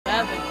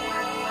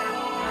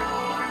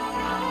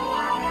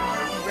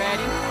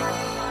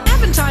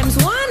11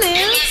 times 1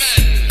 is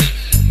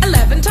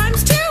 11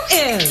 times 2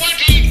 is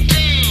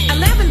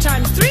 11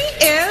 times 3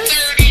 is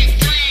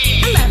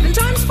 11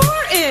 times 4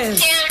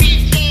 is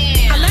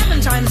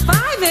 11 times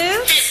 5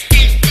 is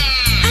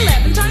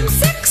 11 times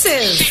 6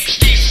 is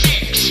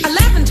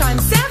 11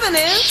 times 7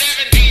 is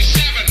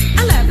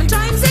 11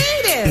 times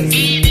 8 is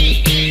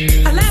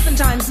 11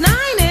 times 9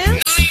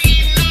 is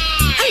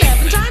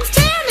 11 times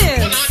 10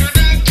 is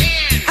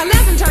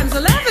 11 times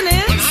 11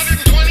 is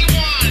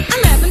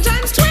 11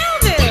 times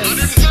 12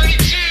 is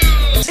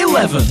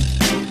 11.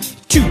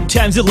 2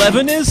 times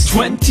 11 is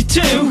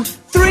 22.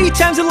 3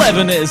 times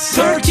 11 is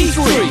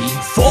 33.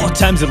 4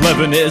 times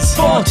 11 is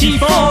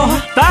 44.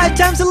 5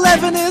 times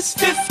 11 is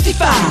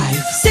 55.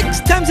 6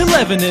 times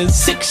 11 is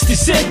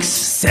 66.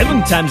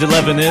 7 times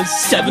 11 is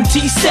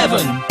 77.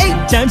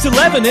 8 times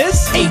 11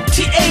 is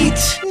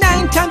 88.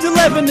 9 times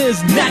 11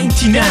 is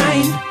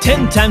 99.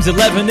 10 times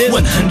 11 is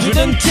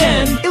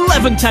 110.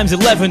 11 times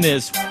 11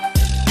 is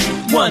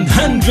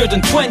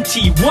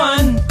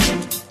 121.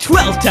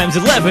 12 times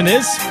 11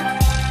 is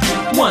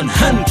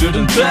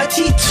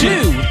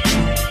 132.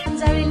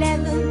 Ones are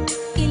 11,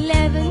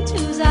 11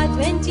 twos are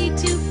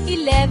 22,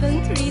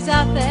 11 threes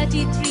are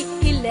 33,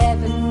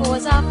 11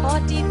 fours are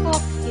 44,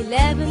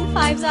 11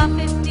 fives are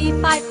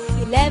 55,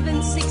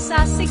 11 sixes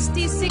are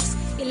 66,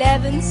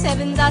 11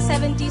 sevens are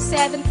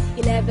 77,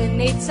 11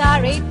 eights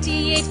are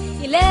 88,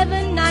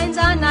 11 nines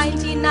are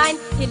 99,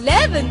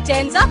 11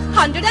 tens are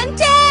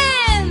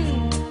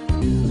 110.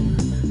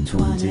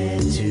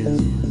 22,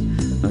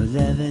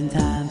 11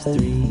 times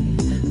 3,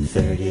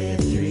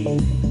 33,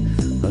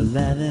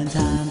 11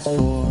 times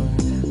 4,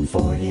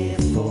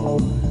 44,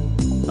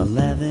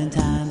 11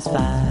 times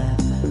 5,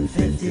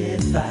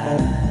 55,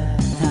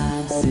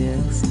 times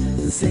 6,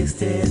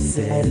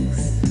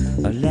 66,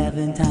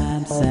 11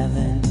 times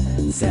 7,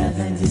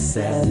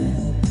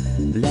 77,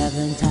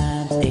 11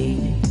 times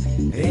 8,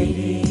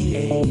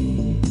 88,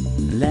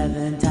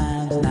 11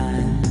 times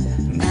 9,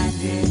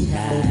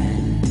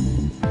 99.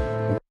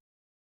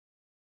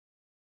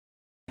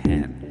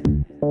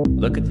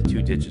 Look at the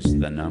two digits of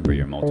the number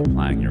you're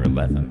multiplying your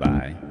 11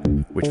 by,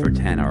 which for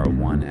 10 are a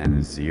 1 and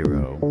a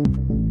 0.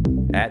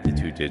 Add the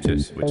two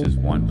digits, which is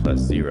 1 plus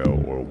 0,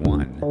 or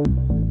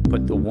 1.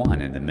 Put the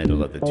 1 in the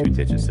middle of the two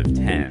digits of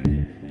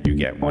 10. You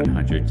get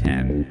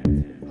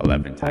 110.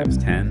 11 times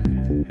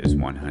 10 is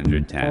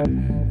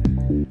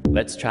 110.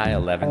 Let's try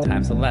 11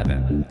 times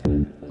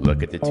 11.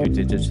 Look at the two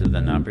digits of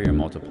the number you're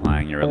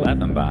multiplying your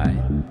 11 by,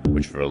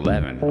 which for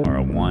 11 are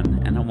a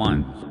 1 and a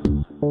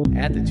 1.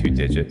 Add the two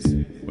digits,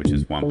 which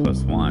is 1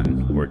 plus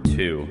 1, or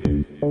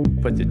 2.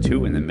 Put the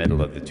 2 in the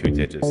middle of the two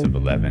digits of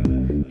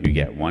 11. You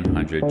get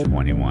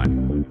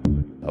 121.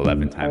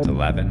 11 times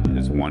 11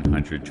 is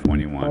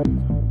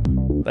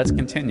 121. Let's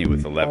continue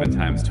with 11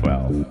 times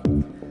 12.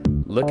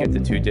 Look at the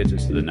two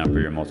digits of the number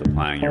you're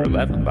multiplying your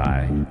 11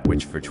 by,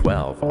 which for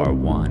 12 are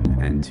 1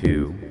 and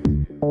 2.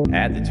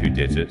 Add the two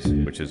digits,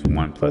 which is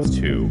 1 plus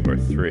 2, or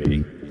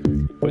 3.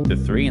 Put the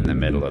 3 in the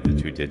middle of the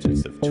two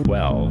digits of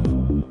 12.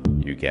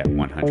 You get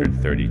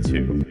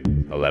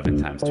 132. 11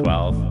 times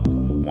 12,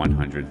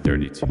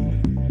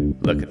 132.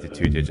 Look at the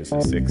two digits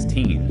of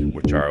 16,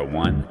 which are a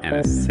 1 and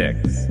a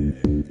 6.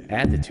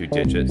 Add the two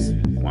digits.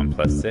 1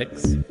 plus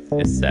 6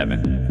 is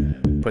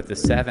 7. Put the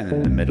 7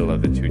 in the middle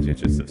of the two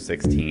digits of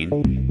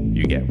 16.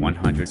 You get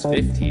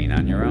 115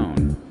 on your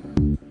own.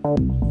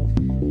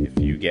 If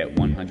you get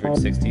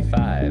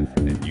 165,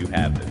 then you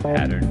have the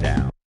pattern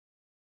down.